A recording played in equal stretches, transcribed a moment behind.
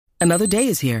Another day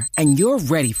is here, and you're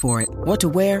ready for it. What to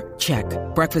wear? Check.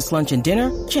 Breakfast, lunch, and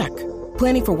dinner? Check.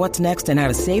 Planning for what's next and how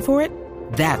to save for it?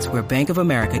 That's where Bank of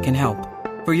America can help.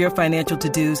 For your financial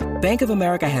to-dos, Bank of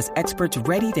America has experts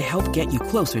ready to help get you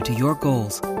closer to your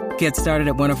goals. Get started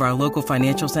at one of our local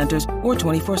financial centers or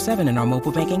 24/7 in our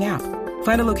mobile banking app.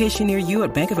 Find a location near you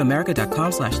at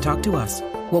bankofamerica.com/talktous.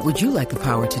 What would you like the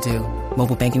power to do?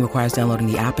 Mobile banking requires downloading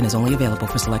the app and is only available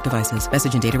for select devices.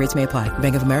 Message and data rates may apply.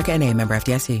 Bank of America N.A., member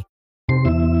FDIC.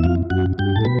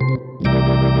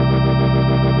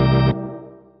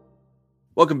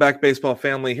 Welcome back, baseball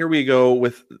family. Here we go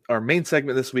with our main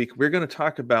segment this week. We're going to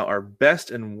talk about our best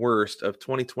and worst of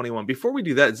 2021. Before we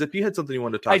do that, Zip, you had something you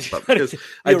wanted to talk about. Because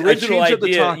the original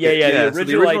idea, the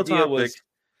original topic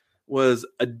was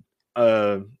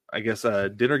I guess a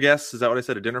dinner guest. Is that what I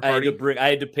said? A dinner party? I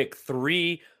had to pick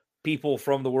 3 people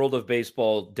from the world of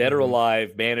baseball, dead or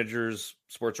alive, managers,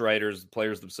 sports writers,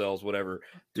 players themselves, whatever,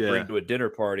 to bring to a dinner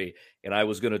party. And I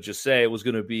was going to just say it was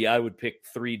going to be, I would pick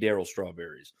 3 Darryl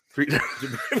Strawberries. 3.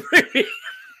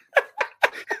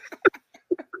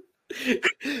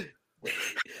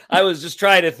 I was just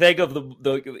trying to think of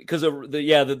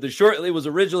the short. It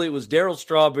was Darryl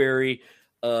Strawberry,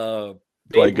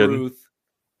 Babe Ruth,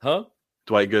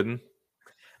 Dwight Gooden.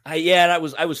 I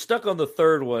was stuck on the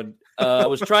third one. I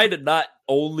was trying to not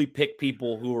only pick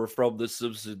people who were from the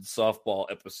Simpsons softball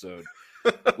episode,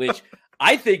 which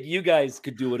I think you guys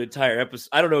could do an entire episode.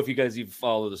 I don't know if you guys even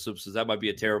follow the Simpsons. That might be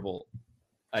a terrible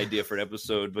idea for an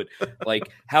episode, but like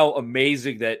how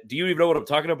amazing that. Do you even know what I'm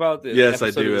talking about? Yes,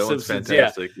 I do. It was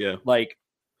fantastic. Yeah. Like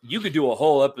you could do a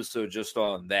whole episode just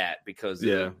on that because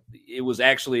it was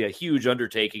actually a huge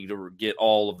undertaking to get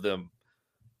all of them.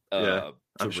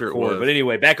 I'm sure it was. But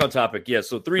anyway, back on topic. Yeah,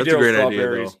 so 3 Darryl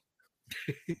Strawberries.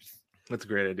 That's a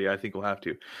great idea. I think we'll have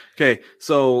to. Okay,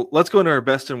 so let's go into our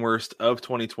best and worst of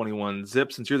 2021.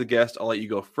 Zip, since you're the guest, I'll let you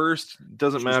go first.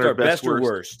 Doesn't matter. Best or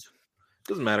worst.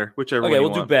 Doesn't matter. Whichever one. Okay,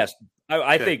 we'll do best.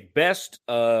 I think best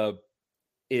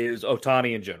is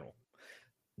Ohtani in general.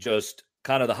 Just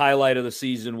kind of the highlight of the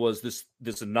season was this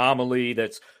anomaly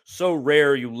that's so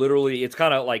rare. It's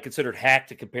kind of like considered hack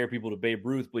to compare people to Babe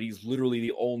Ruth, but he's literally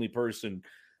the only person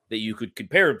that you could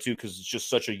compare him to because it's just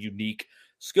such a unique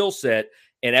skill set.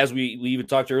 And as we even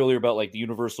talked earlier about like the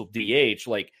universal DH,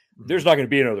 like there's not going to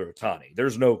be another Ohtani.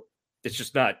 It's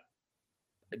just not.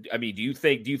 I mean, do you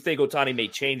think Ohtani may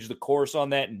change the course on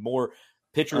that and more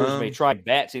pitchers may try and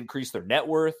bat to increase their net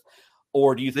worth?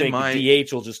 Or do you think the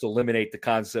DH will just eliminate the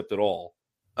concept at all?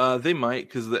 They might,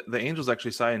 because the Angels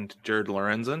actually signed Jared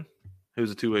Lorenzen,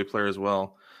 who's a two-way player as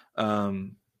well.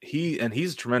 He's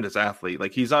a tremendous athlete.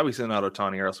 Like he's obviously not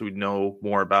Ohtani, or else we'd know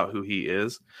more about who he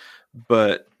is.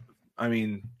 But I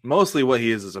mean, mostly what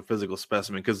he is a physical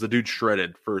specimen because the dude's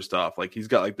shredded. First off, like he's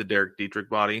got like the Derek Dietrich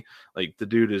body. Like the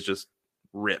dude is just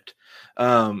ripped.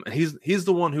 And he's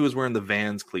the one who was wearing the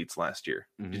Vans cleats last year.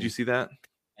 Mm-hmm. Did you see that?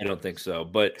 I don't think so,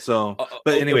 but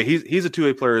anyway, he's a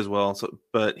two-way player as well. So,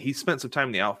 but he spent some time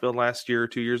in the outfield last year,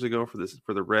 2 years ago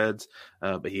for the Reds.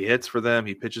 But he hits for them,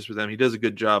 he pitches for them, he does a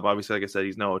good job. Obviously, like I said,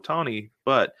 he's no Ohtani,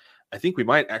 but I think we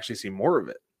might actually see more of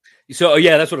it. So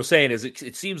yeah, that's what I'm saying. Is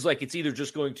it seems like it's either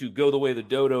just going to go the way of the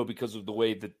dodo because of the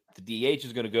way that the DH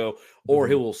is going to go, or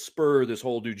he will spur this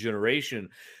whole new generation.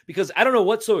 Because I don't know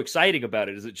what's so exciting about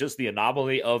it. Is it just the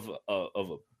anomaly of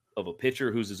a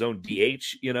pitcher who's his own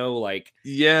DH, like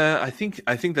I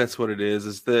think that's what it is.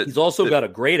 Is that he's also got a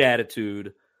great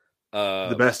attitude,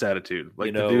 the best attitude.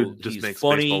 Like the dude just makes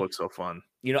funny. Baseball look so fun.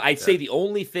 I'd say the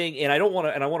only thing, and I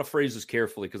want to phrase this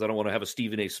carefully because I don't want to have a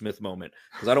Stephen A. Smith moment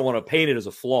because I don't want to paint it as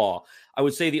a flaw. I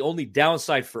would say the only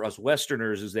downside for us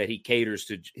Westerners is that he caters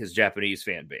to his Japanese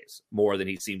fan base more than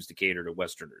he seems to cater to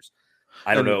Westerners.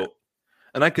 I don't know.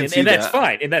 And I can see and that. That's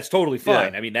fine. And that's totally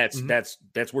fine. Yeah. I mean, that's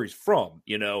where he's from,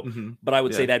 Mm-hmm. But I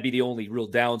would say that'd be the only real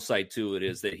downside to it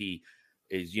is that he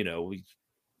is, he's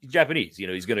Japanese,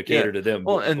 he's going to cater to them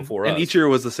before us. And Ichiro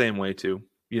was the same way too.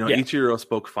 Ichiro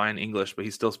spoke fine English, but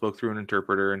he still spoke through an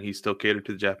interpreter and he still catered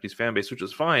to the Japanese fan base, which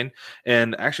was fine.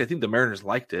 And actually, I think the Mariners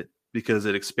liked it because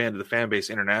it expanded the fan base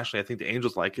internationally. I think the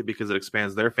Angels like it because it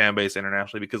expands their fan base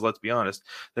internationally because let's be honest,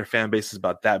 their fan base is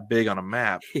about that big on a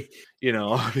map,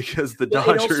 because the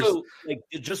Dodgers. And also,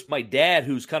 just my dad,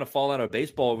 who's kind of fallen out of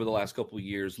baseball over the last couple of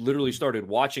years, literally started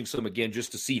watching some again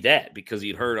just to see that because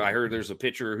I heard there's a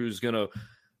pitcher who's going to,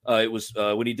 it was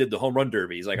when he did the home run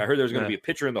derby. He's like, I heard there's going to be a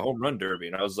pitcher in the home run derby.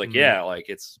 And I was like,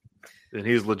 and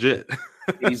he's legit.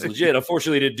 He's legit.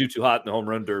 Unfortunately, he didn't do too hot in the home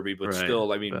run derby, but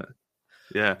still, I mean,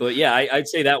 I'd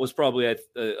say that was probably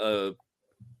a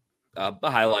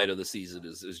highlight of the season.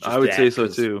 Is just I would say so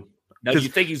too. Now, do you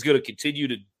think he's going to continue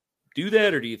to do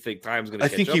that, or do you think time's going to? I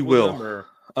think he will.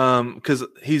 Because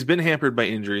he's been hampered by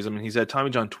injuries. I mean, he's had Tommy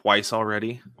John twice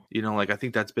already. I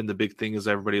think that's been the big thing is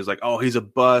everybody is like, oh, he's a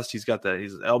bust. He's got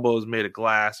his elbows made of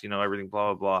glass, everything,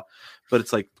 blah, blah, blah. But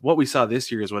it's like what we saw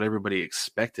this year is what everybody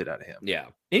expected out of him. Yeah.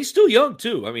 And he's still young,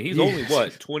 too. I mean, he's only,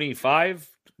 25?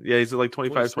 Yeah, he's like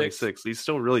 25, 26. He's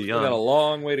still really young. He's got a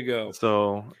long way to go.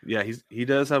 So, yeah, he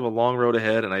does have a long road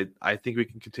ahead, and I think we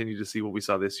can continue to see what we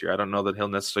saw this year. I don't know that he'll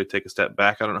necessarily take a step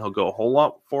back. I don't know he'll go a whole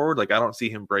lot forward. Like, I don't see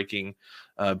him breaking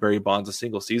Barry Bonds'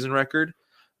 single-season record.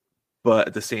 But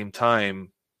at the same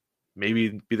time,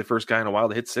 maybe be the first guy in a while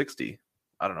to hit 60.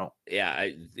 I don't know. Yeah,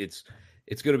 it's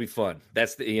going to be fun.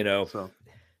 That's So.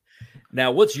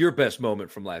 Now, what's your best moment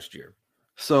from last year?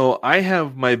 So I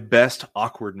have my best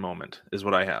awkward moment is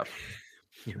what I have.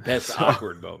 Your best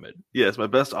awkward moment. Yes, my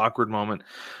best awkward moment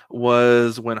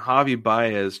was when Javi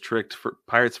Baez tricked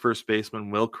Pirates first baseman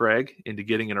Will Craig into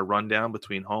getting in a rundown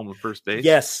between home and first base.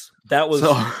 Yes, that was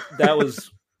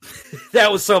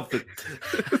something.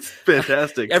 It's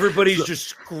fantastic. Everybody's just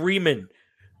screaming,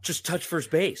 just touch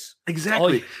first base.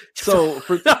 Exactly. So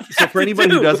for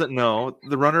anybody who doesn't know,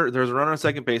 there's a runner on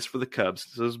second base for the Cubs.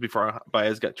 So this was before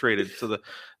Baez got traded. So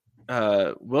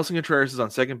the Wilson Contreras is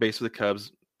on second base for the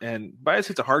Cubs, and Baez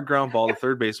hits a hard ground ball to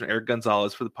third baseman Eric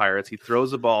Gonzalez for the Pirates. He throws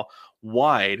the ball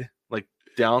wide, like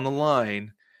down the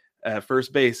line at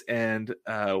first base, and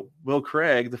Will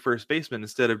Craig, the first baseman,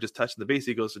 instead of just touching the base,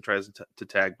 he goes and tries to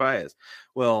tag Baez.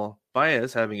 Well,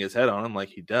 Baez, having his head on him like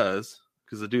he does,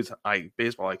 because the dude's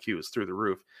baseball IQ is through the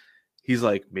roof. He's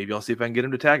like, maybe I'll see if I can get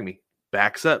him to tag me.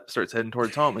 Backs up, starts heading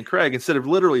towards home. And Craig, instead of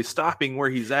literally stopping where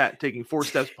he's at, taking 4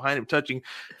 steps behind him, touching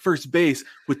first base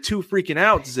with 2 freaking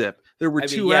outs, Zip. There were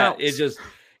 2 outs.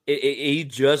 He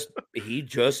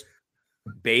just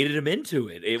baited him into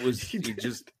it. He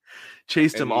just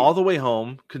chased him all the way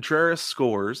home. Contreras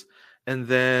scores. And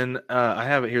then I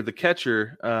have it here. The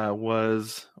catcher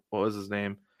was, what was his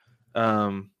name?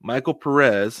 Michael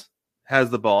Perez. Has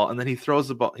the ball, and then he throws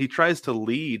the ball. He tries to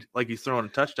lead like he's throwing a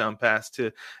touchdown pass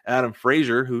to Adam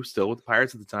Frazier, who's still with the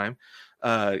Pirates at the time,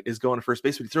 is going to first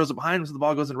base, but he throws it behind him, so the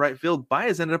ball goes in right field.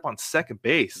 Baez ended up on second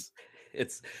base.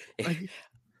 It's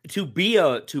to be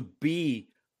a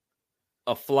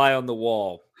fly on the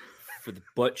wall for the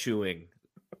butt chewing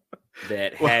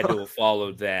that had to have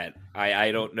followed that.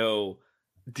 I don't know.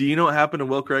 Do you know what happened to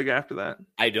Will Craig after that?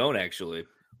 I don't actually.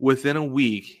 Within a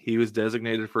week, he was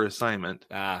designated for assignment.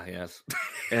 Ah, yes.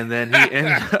 And then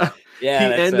he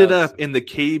ended up in the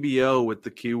KBO with the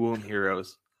Kiwoom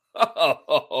Heroes.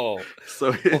 Oh,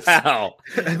 so wow!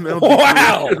 Could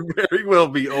very well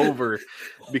be over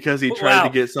because he tried to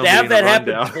get somebody. To have that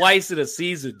happen twice in a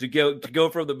season to go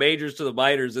from the majors to the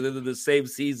minors, and then in the same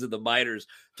season the minors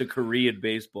to Korean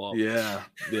baseball. Yeah.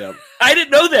 I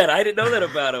didn't know that. I didn't know that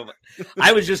about him.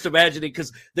 I was just imagining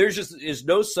because is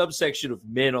no subsection of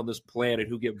men on this planet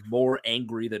who get more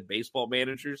angry than baseball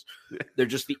managers. They're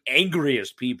just the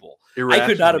angriest people. I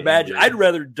could not imagine. Angry. I'd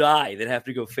rather die than have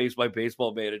to go face my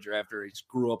baseball manager after a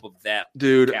screw up of that.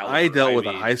 Dude, I dealt with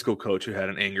a high school coach who had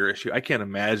an anger issue. I can't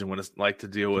imagine what it's like to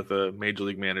deal with a major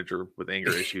league manager with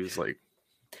anger issues. Like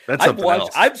that's something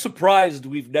else. I'm surprised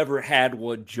we've never had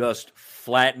one just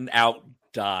flatten out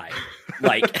die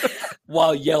like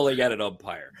while yelling at an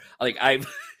umpire. Like if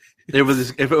it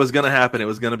was going to happen, it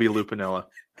was going to be Lou Piniella.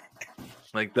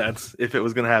 Like if it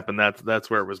was going to happen, that's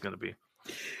where it was going to be.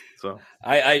 So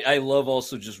I love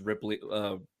also just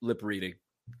lip reading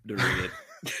during it.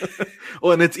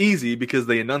 Well, and it's easy because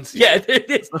they enunciate. Yeah, it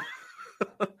is.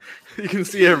 You can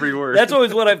see every word. That's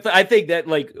always what I think that,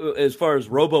 like, as far as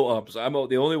robo-umps,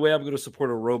 the only way I'm going to support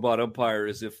a robot umpire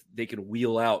is if they can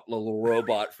wheel out a little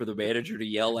robot for the manager to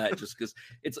yell at, just because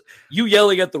you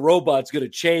yelling at the robot's going to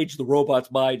change the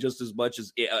robot's mind just as much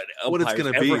as what it's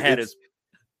going to be.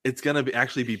 It's going to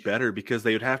actually be better because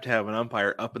they would have to have an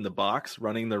umpire up in the box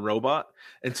running the robot.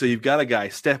 And so you've got a guy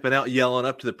stepping out, yelling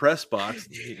up to the press box,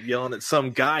 yelling at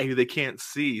some guy who they can't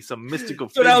see, some mystical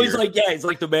figure. So now he's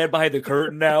like the man behind the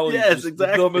curtain now. Yes,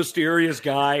 exactly. The mysterious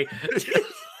guy.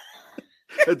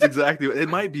 That's exactly what it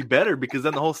might be better because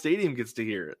then the whole stadium gets to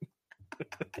hear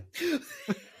it.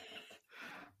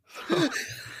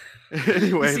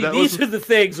 Anyway, these are the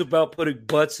things about putting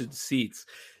butts in seats.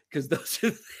 Because those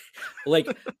are like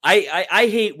I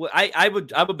hate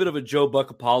I'm a bit of a Joe Buck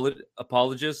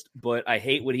apologist, but I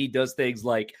hate when he does things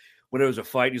like when there was a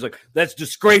fight, he's like, "That's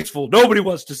disgraceful. Nobody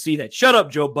wants to see that. Shut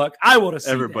up, Joe Buck. I want to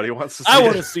see. Everybody wants to. See I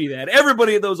want to see that.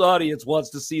 Everybody in those audience wants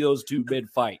to see those two men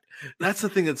fight." That's the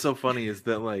thing that's so funny is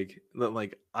that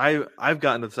I've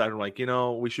gotten to the side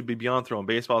where we should be beyond throwing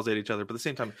baseballs at each other, but at the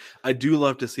same time, I do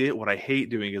love to see it. What I hate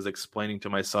doing is explaining to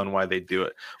my son why they do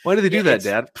it. Why do they do that,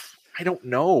 Dad? I don't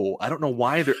know. I don't know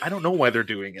why they're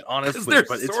doing it, honestly,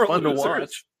 but it's fun to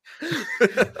watch.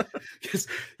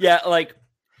 Yeah, like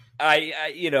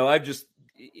I just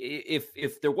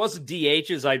if there wasn't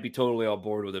DHs, I'd be totally on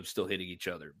board with them still hitting each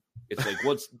other. It's like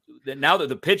now that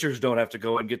the pitchers don't have to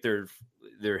go and get their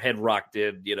head rocked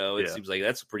in, it seems like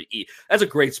that's a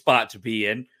great spot to be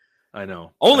in. I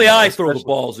know. Only I throw the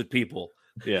balls at people.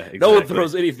 Yeah, exactly. No one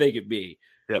throws anything at me.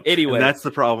 Yep. Anyway, and that's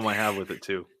the problem I have with it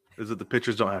too. Is that the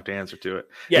pitchers don't have to answer to it.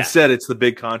 Yeah. Instead, it's the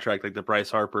big contract like the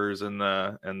Bryce Harpers and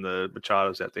the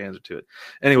Machados have to answer to it.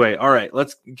 Anyway, all right,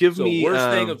 let's give me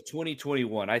worst thing of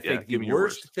 2021. I think the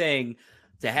worst thing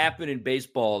to happen in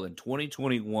baseball in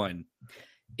 2021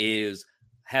 is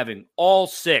having all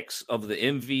 6 of the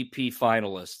MVP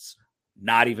finalists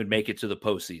not even make it to the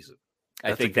postseason.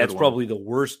 I think that's probably the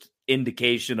worst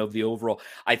indication of the overall.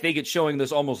 I think it's showing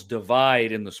this almost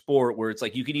divide in the sport where it's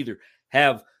like you can either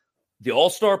have the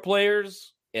all-star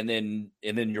players and then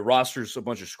your roster's a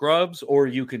bunch of scrubs, or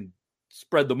you can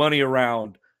spread the money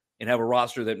around and have a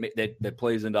roster that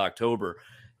plays into October.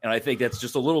 And I think that's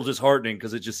just a little disheartening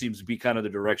because it just seems to be kind of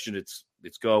the direction it's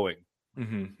going.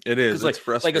 Mm-hmm. It is. It's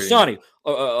frustrating. Like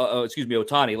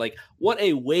Ohtani. Like, what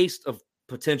a waste of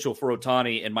potential for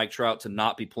Ohtani and Mike Trout to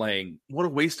not be playing. What a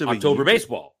waste of October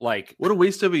baseball. Like, what a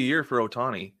waste of a year for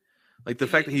Ohtani. Like the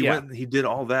fact that he did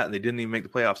all that and they didn't even make the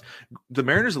playoffs. The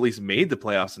Mariners at least made the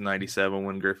playoffs in '97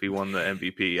 when Griffey won the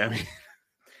MVP. I mean,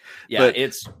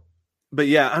 but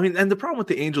I mean, and the problem with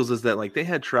the Angels is that like they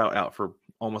had Trout out for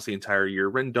almost the entire year.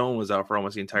 Rendon was out for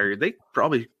almost the entire year. They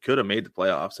probably could have made the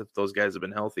playoffs if those guys had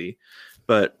been healthy,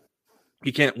 but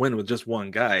you can't win with just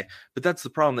one guy. But that's the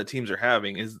problem that teams are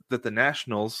having is that the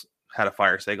Nationals had a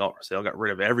fire sale, got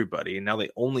rid of everybody, and now they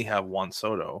only have Juan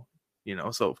Soto.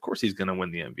 So of course he's going to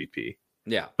win the MVP.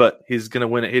 Yeah, but he's going to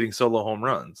win it hitting solo home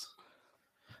runs.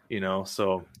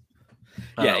 So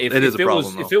if it is a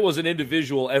problem. If it was an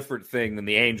individual effort thing, then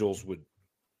the Angels would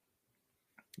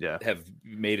have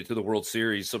made it to the World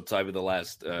Series sometime in the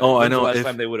last. I know. Last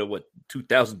time they would have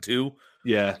 2002.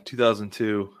 Yeah,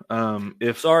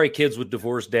 2002. Sorry, kids with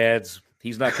divorced dads,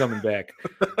 he's not coming back.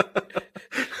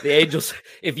 The Angels,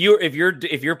 if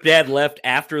your dad left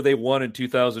after they won in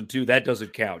 2002, that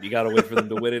doesn't count. You got to wait for them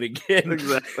to win it again.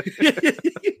 Exactly.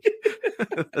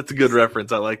 That's a good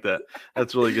reference. I like that.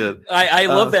 That's really good. I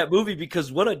love that movie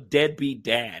because what a deadbeat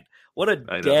dad. What a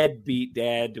deadbeat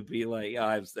dad to be like.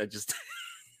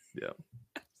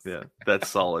 Yeah, that's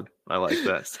solid. I like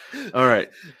that. All right.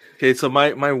 Okay, so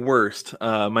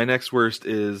my next worst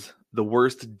is the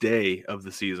worst day of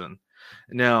the season.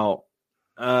 Now,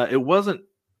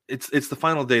 it's the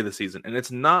final day of the season, and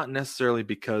it's not necessarily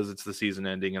because it's the season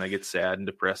ending and I get sad and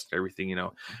depressed and everything,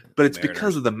 but it's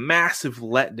because of the massive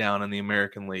letdown in the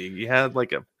American League. You had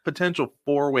like a potential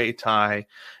 4-way tie,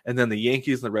 and then the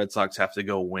Yankees and the Red Sox have to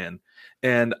go win.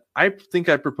 And I think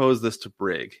I proposed this to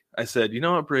Brig. I said, you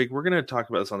know what, Brig, we're going to talk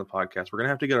about this on the podcast. We're going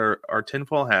to have to get our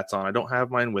tinfoil hats on. I don't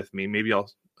have mine with me. Maybe I'll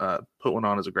put one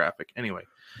on as a graphic. Anyway,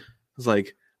 I was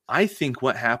like, I think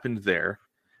what happened there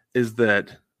is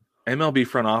that MLB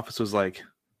front office was like,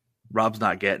 Rob's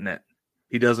not getting it.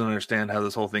 He doesn't understand how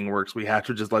this whole thing works. We have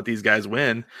to just let these guys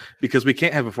win because we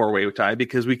can't have a 4-way tie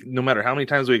because no matter how many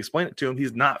times we explain it to him,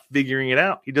 he's not figuring it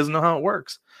out. He doesn't know how it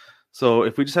works. So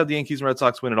if we just have the Yankees and Red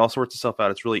Sox win, it all sorts itself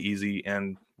out. It's really easy,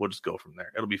 and we'll just go from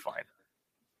there. It'll be fine.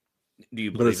 Do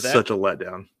you believe but it's that? Such a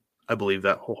letdown. I believe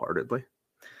that wholeheartedly.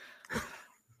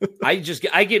 I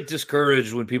get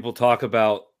discouraged when people talk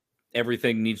about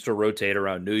everything needs to rotate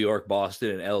around New York,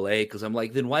 Boston, and LA because I'm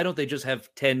like, then why don't they just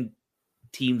have 10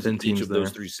 teams in each of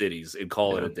those 3 cities and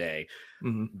call it a day?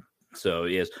 Mm-hmm. So,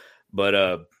 yes. But,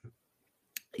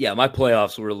 my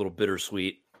playoffs were a little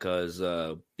bittersweet because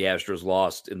the Astros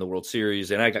lost in the World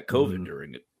Series, and I got COVID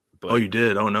during it. But you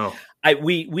did? Oh, no.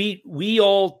 We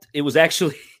all – it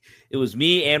was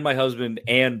me and my husband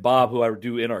and Bob, who I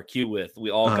do NRQ with.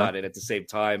 We all got it at the same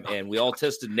time, and we all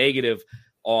tested negative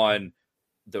on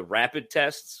the rapid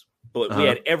tests, but we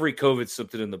had every COVID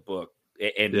symptom in the book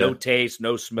and no taste,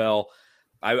 no smell.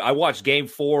 I watched game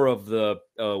 4 of the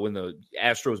when the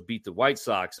Astros beat the White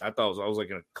Sox. I thought I was like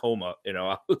in a coma,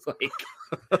 I was like,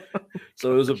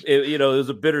 so it was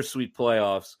a bittersweet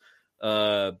playoffs.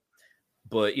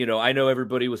 But I know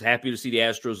everybody was happy to see the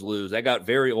Astros lose. I got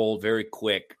very old very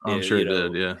quick. I'm sure it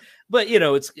did, yeah. But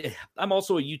I'm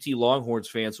also a UT Longhorns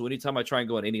fan, so anytime I try and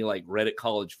go on any like Reddit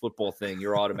college football thing,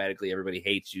 you're automatically everybody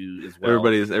hates you as well.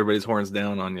 Everybody's horns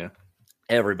down on you.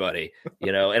 Everybody,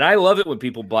 and I love it when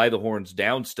people buy the horns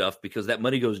down stuff because that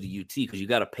money goes to UT because you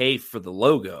got to pay for the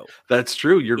logo. That's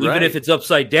true. You're right. Even if it's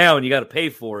upside down, you got to pay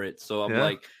for it. So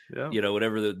I'm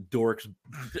whatever the dorks.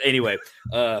 Anyway,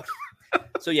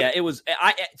 So yeah, it was.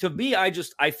 To me,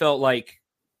 I felt like,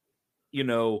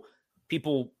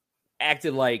 people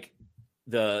acted like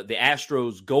the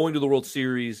Astros going to the World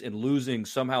Series and losing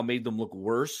somehow made them look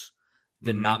worse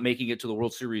than not making it to the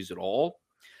World Series at all.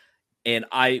 And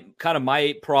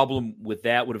my problem with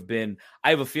that would have been, I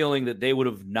have a feeling that they would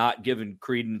have not given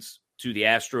credence to the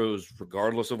Astros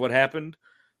regardless of what happened.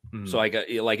 So I got,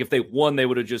 like, if they won, they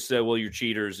would have just said, well, you're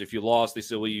cheaters. If you lost, they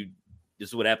said, well, this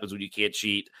is what happens when you can't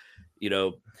cheat,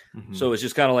 So it's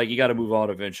just kind of like, you got to move on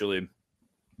eventually.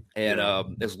 And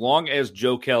as long as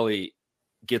Joe Kelly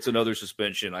gets another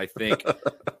suspension, I think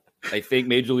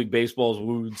Major League Baseball's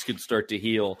wounds can start to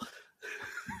heal.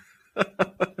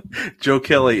 Joe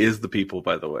Kelly is the people,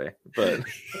 by the way, but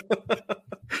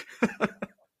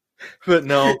but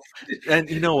no. And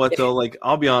you know what though? Like,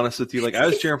 I'll be honest with you. Like, I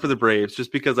was cheering for the Braves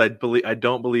just because I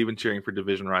don't believe in cheering for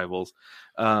division rivals.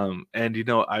 And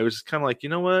I was kind of like, you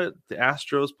know what? The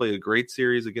Astros played a great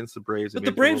series against the Braves, but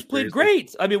the Braves played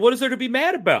great. I mean, what is there to be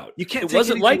mad about? You can't. It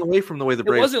wasn't away from the way the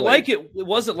Braves. It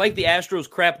wasn't like the Astros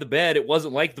crapped the bed. It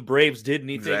wasn't like the Braves did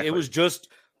anything. Exactly.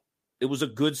 It was a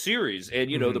good series. And,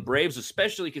 the Braves,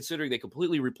 especially considering they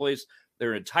completely replaced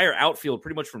their entire outfield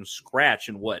pretty much from scratch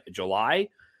in July?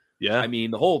 Yeah. I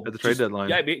mean, the whole at the trade deadline.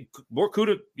 Yeah, I mean, more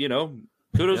kudos to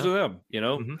them,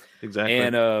 Exactly.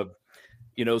 And,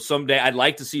 someday I'd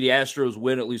like to see the Astros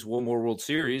win at least one more World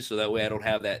Series. So that way I don't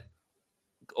have that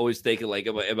always thinking like,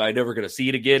 am I never going to see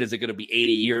it again? Is it going to be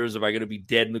 80 years? Am I going to be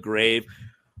dead in the grave?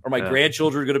 Are my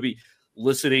grandchildren going to be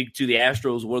listening to the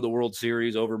Astros win the World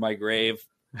Series over my grave?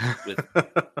 With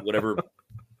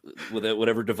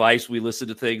whatever device we listen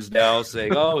to things now,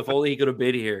 saying, "Oh, if only he could have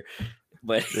been here."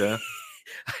 But yeah,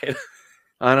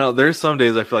 I know there's some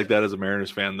days I feel like that as a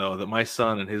Mariners fan, though, that my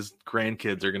son and his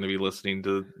grandkids are going to be listening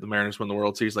to the Mariners win the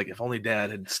World Series. Like, if only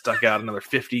Dad had stuck out another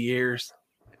 50 years.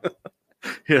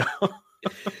 Well,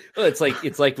 it's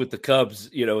like with the Cubs,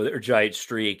 their giant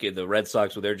streak, and the Red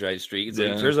Sox with their giant streak.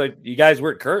 It's like you guys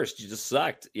weren't cursed; you just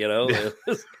sucked. Yeah.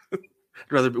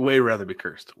 Way rather be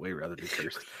cursed.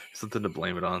 Something to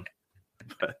blame it on.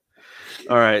 But,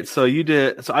 all right. So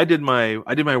I did my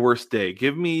worst day.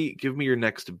 Give me your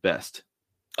next best.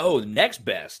 Oh, next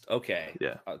best. Okay.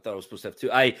 Yeah. I thought I was supposed to have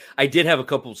two. I did have a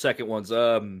couple second ones.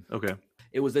 Okay.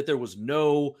 It was that there was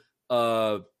no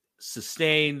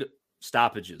sustained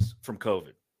stoppages from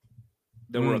COVID.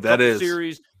 There were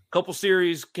a couple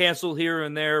series canceled here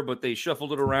and there, but they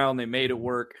shuffled it around. They made it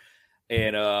work.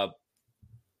 And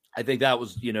I think that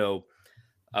was,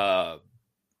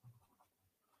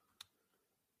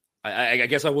 I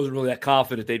guess I wasn't really that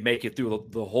confident they'd make it through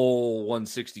the whole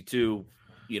 162,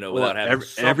 without having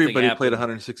everybody happen. Played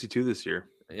 162 this year.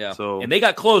 Yeah. So, and they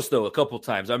got close though a couple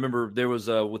times. I remember there was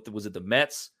was it the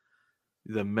Mets?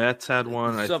 The Mets had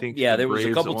one. I think. Yeah, there was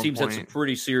a couple teams had some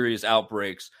pretty serious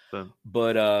outbreaks.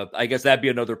 But I guess that'd be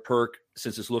another perk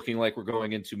since it's looking like we're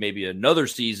going into maybe another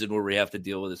season where we have to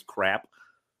deal with this crap.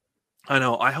 I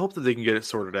know. I hope that they can get it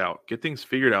sorted out, get things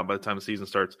figured out by the time the season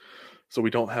starts, so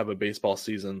we don't have a baseball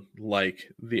season like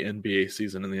the NBA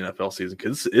season and the NFL season,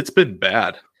 because it's been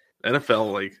bad.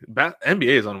 NFL, NBA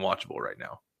is unwatchable right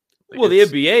now. Well, the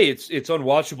NBA, it's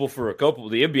unwatchable for a couple.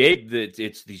 The NBA,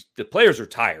 the players are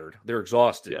tired. They're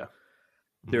exhausted.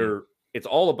 Yeah. It's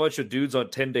all a bunch of dudes on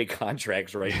 10-day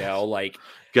contracts right now. Like,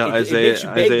 got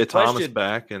Isaiah Thomas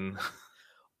back, and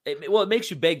it makes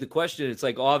you beg the question. It's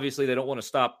like, obviously they don't want to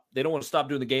stop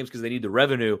doing the games because they need the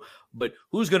revenue, but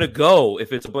who's going to go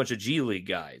if it's a bunch of G League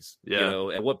guys?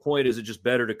 Yeah. At what point is it just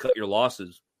better to cut your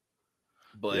losses?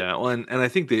 But yeah, well, and I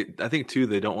think too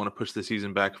they don't want to push the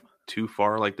season back too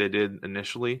far like they did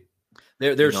initially.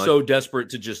 They're so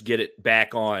desperate to just get it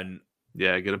back on.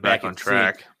 Yeah, get it back on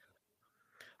track. Sync.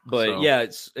 But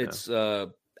it's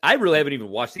I really haven't even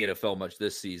watched the NFL much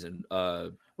this season. I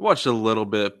watched a little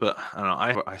bit, but I don't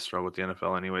know. I struggle with the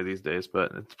NFL anyway these days,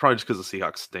 but it's probably just because the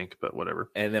Seahawks stink, but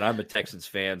whatever. And then I'm a Texans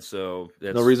fan, so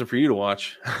that's no reason for you to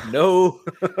watch. No.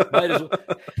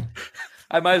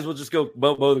 I might as well just go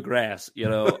mow the grass,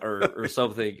 or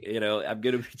something. I'm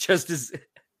going to be just as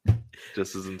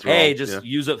enthralled. Hey,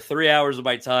 use up 3 hours of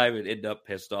my time and end up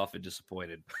pissed off and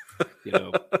disappointed.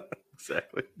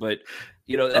 Exactly. But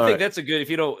I think that's a good. If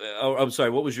you don't, I'm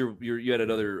sorry. What was your? You had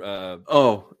another.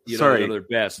 Sorry, another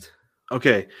best.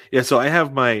 Okay, yeah. So I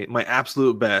have my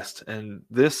absolute best, and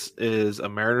this is a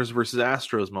Mariners versus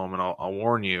Astros moment. I'll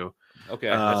warn you. Okay,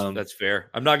 that's fair.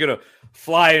 I'm not gonna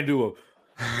fly into a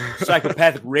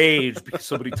psychopathic rage because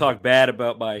somebody talked bad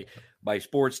about my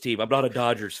sports team. I'm not a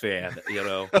Dodgers fan.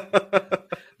 I'm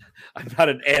not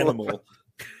an animal.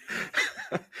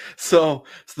 So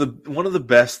one of the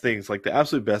best things, like the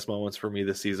absolute best moments for me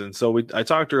this season. So I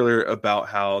talked earlier about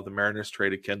how the Mariners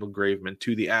traded Kendall Graveman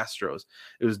to the Astros.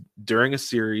 It was during a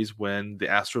series when the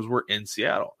Astros were in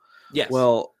Seattle. Yes.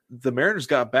 Well, the Mariners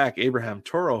got back Abraham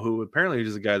Toro, who apparently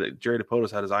is a guy that Jerry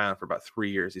DePoto's had his eye on for about 3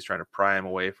 years. He's trying to pry him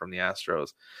away from the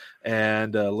Astros.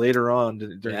 And later on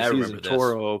during the season,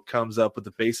 Toro comes up with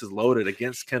the bases loaded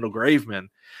against Kendall Graveman,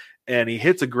 and he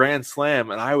hits a grand slam.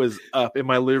 And I was up in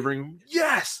my living room.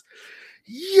 Yes,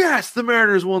 the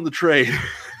Mariners won the trade.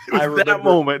 I remember that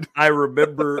moment. I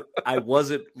remember I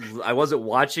wasn't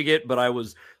watching it, but I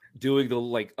was doing the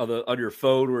on your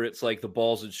phone where it's like the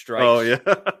balls and strikes. Oh yeah.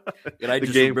 And I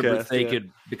just remember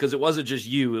thinking, because it wasn't just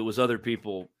you, it was other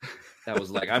people that was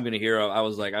like, I'm gonna hear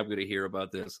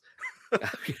about this.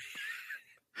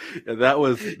 Yeah, that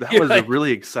was a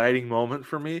really exciting moment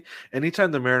for me.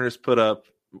 Anytime the Mariners put up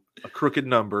a crooked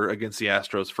number against the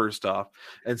Astros, first off,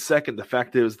 and second, the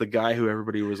fact that it was the guy who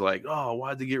everybody was like, oh,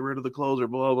 why'd they get rid of the closer,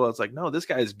 blah blah. It's like, no, this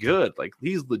guy's good, like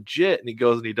he's legit, and he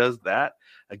goes and he does that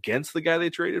against the guy they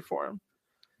traded for him.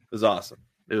 It was awesome.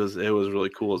 It was really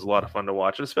cool. It was a lot of fun to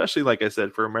watch, and especially, like I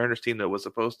said, for a Mariners team that was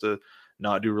supposed to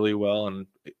not do really well and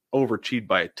overachieved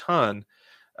by a ton.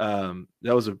 It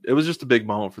was just a big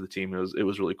moment for the team. It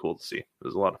was really cool to see. It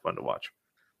was a lot of fun to watch.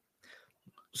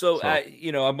 So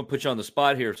I'm gonna put you on the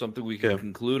spot here. Something we can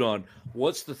conclude on.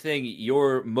 What's the thing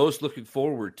you're most looking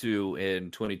forward to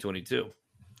in 2022,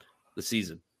 the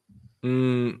season?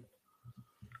 The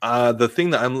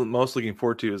thing that I'm most looking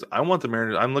forward to is I'm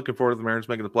looking forward to the Mariners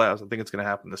making the playoffs. I think it's going to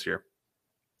happen this year.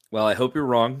 Well, I hope you're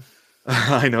wrong.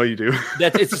 I know you do.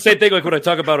 It's the same thing like when I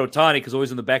talk about Ohtani, because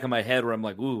always in the back of my head where I'm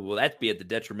like, ooh, will that be at the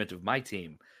detriment of my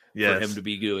team for him to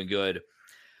be doing good?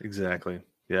 Exactly.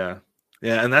 Yeah.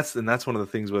 Yeah, and that's one of the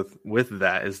things with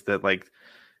that is that like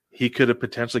he could have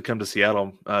potentially come to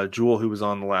Seattle. Jewel, who was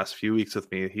on the last few weeks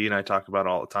with me, he and I talk about it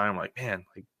all the time. Like, man,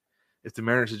 like if the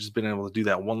Mariners had just been able to do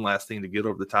that one last thing to get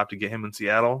over the top to get him in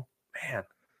Seattle, man,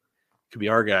 could be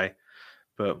our guy.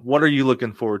 But what are you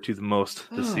looking forward to the most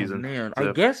this season? Man,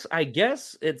 I guess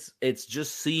it's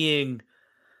just seeing.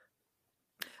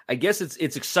 I guess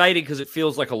it's exciting because it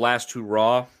feels like a last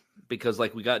hurrah. Because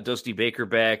like we got Dusty Baker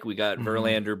back, we got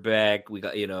Verlander back, we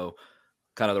got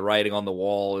kind of the writing on the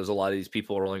wall is a lot of these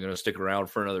people are only going to stick around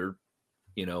for another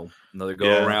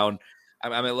go around.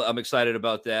 I'm excited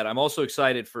about that. I'm also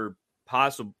excited for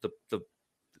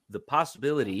the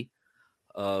possibility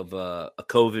of a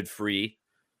COVID free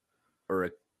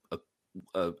or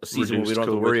a season where we don't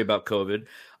have to worry about COVID.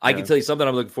 I can tell you something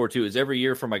I'm looking forward to is every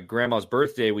year for my grandma's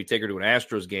birthday, we take her to an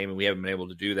Astros game, and we haven't been able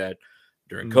to do that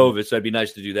during COVID. So it'd be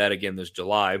nice to do that again this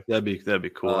July. That'd be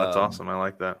cool. That's awesome. I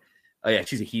like that. Oh yeah.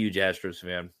 She's a huge Astros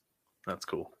fan. That's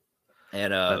cool.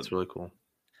 And that's really cool.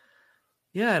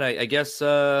 Yeah. And I guess,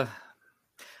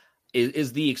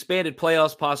 is the expanded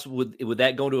playoffs possible? Would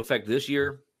that go into effect this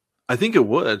year? I think it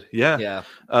would. Yeah. Yeah.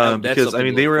 Because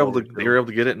they were able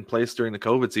to get it in place during the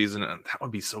COVID season, and that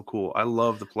would be so cool. I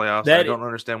love the playoffs. I don't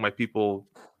understand why people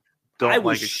don't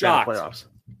like expanded playoffs.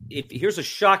 Here's a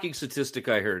shocking statistic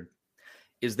I heard.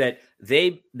 Is that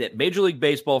Major League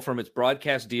Baseball from its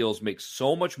broadcast deals makes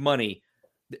so much money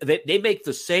that they make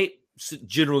the same,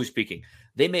 generally speaking,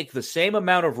 they make the same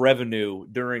amount of revenue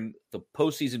during the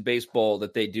postseason baseball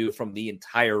that they do from the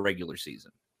entire regular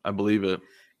season. I believe it.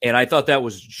 And I thought that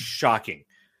was shocking.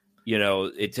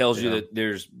 It tells you that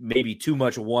there's maybe too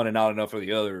much of one and not enough of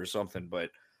the other or something,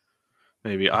 but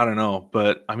maybe, I don't know.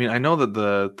 But I mean, I know that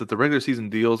the regular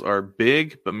season deals are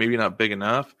big, but maybe not big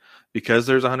enough. Because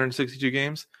there's 162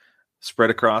 games spread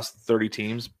across 30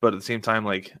 teams, but at the same time,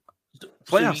 like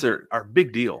playoffs are a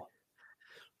big deal.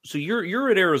 So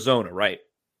you're in Arizona, right?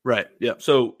 Right. Yeah.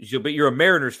 So but you're a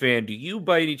Mariners fan. Do you,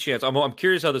 by any chance? I'm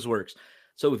curious how this works.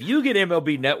 So if you get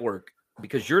MLB Network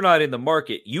because you're not in the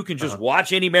market, you can just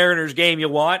watch any Mariners game you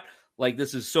want. Like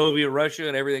this is Soviet Russia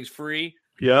and everything's free.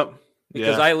 Yep.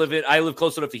 Because I live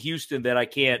close enough to Houston that I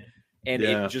can't, and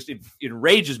it just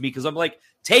enrages me because I'm like,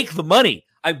 take the money.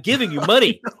 I'm giving you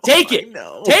money. Take it.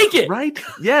 Take it. Right?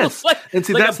 Yes. And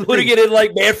see, that's I'm putting it in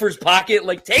like Manfred's pocket.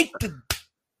 Like, take the.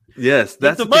 Yes,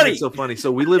 that's the money. That's so funny.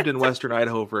 So we lived in Western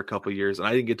Idaho for a couple of years, and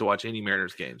I didn't get to watch any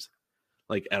Mariners games,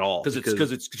 like at all,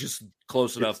 because it's just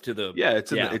close enough to the. Yeah,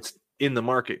 it's in the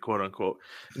market, quote unquote.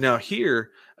 Now here,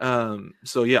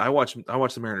 so yeah, I watch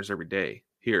the Mariners every day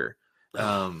here,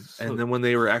 and then when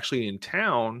they were actually in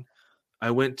town. I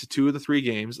went to 2 of the 3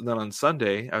 games, and then on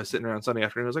Sunday, I was sitting around Sunday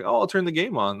afternoon. I was like, "Oh, I'll turn the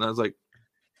game on." And I was like,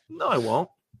 "No, I won't."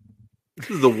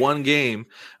 This is the one game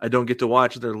I don't get to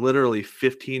watch. They're literally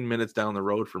 15 minutes down the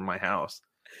road from my house,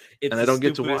 and I don't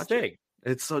get to watch it.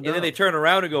 It's so dumb. And then they turn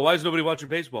around and go, "Why is nobody watching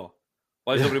baseball?"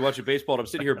 Why is nobody watching baseball? And I'm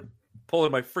sitting here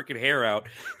pulling my freaking hair out.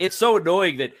 It's so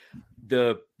annoying that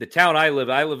the town I live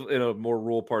in a more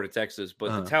rural part of Texas,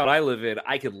 but the town I live in,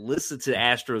 I can listen to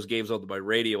Astros games on my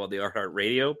radio, on the iHeart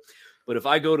Radio. But if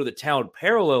I go to the town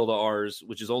parallel to ours,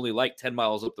 which is only like 10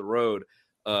 miles up the road,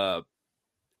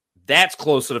 that's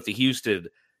close enough to Houston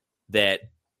that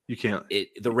you can't.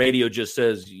 The radio just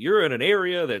says you're in an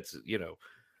area that's,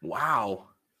 Wow,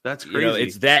 that's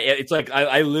crazy. It's like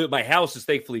I live. My house is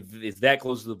thankfully it's that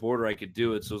close to the border. I could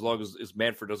do it. So as long as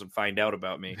Manfred doesn't find out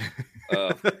about me.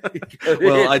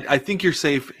 Well, I think you're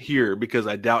safe here because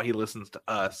I doubt he listens to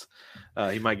us.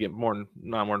 He might get not more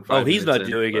than 5 minutes. He's not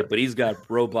doing it, but he's got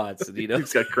robots and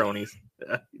he's got cronies.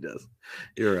 Yeah, he does.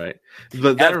 You're right.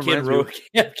 But that reminds me.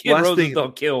 Ken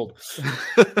Rosenthal killed.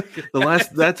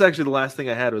 That's actually the last thing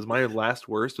I had. Was my last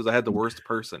worst was I had the worst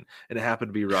person, and it happened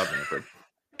to be Rob Manfred.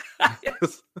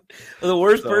 The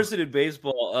worst person in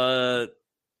baseball.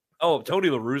 Tony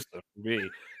La Russa for me.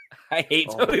 I hate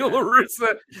Tony La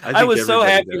Russa. I was so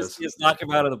happy to see us knock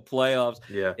him out of the playoffs.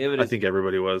 Yeah, I think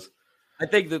everybody was. I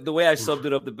think that the way I summed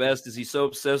it up the best is he's so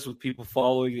obsessed with people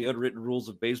following the unwritten rules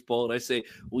of baseball. And I say,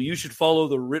 well, you should follow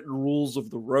the written rules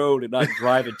of the road and not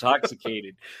drive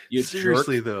intoxicated. You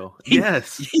Seriously, jerk. Though.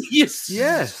 Yes.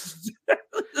 Yes.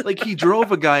 Like he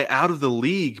drove a guy out of the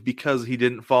league because he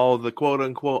didn't follow the quote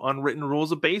unquote unwritten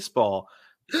rules of baseball.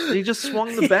 He just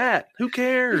swung the bat. Who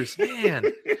cares,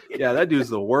 man? Yeah, that dude's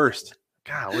the worst.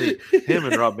 Golly, him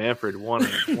and Rob Manfred,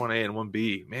 1A and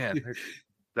 1B. Man,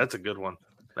 that's a good one.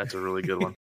 That's a really good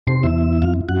one.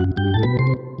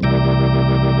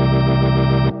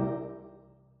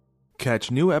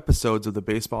 Catch new episodes of the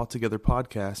Baseball Together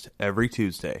podcast every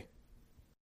Tuesday.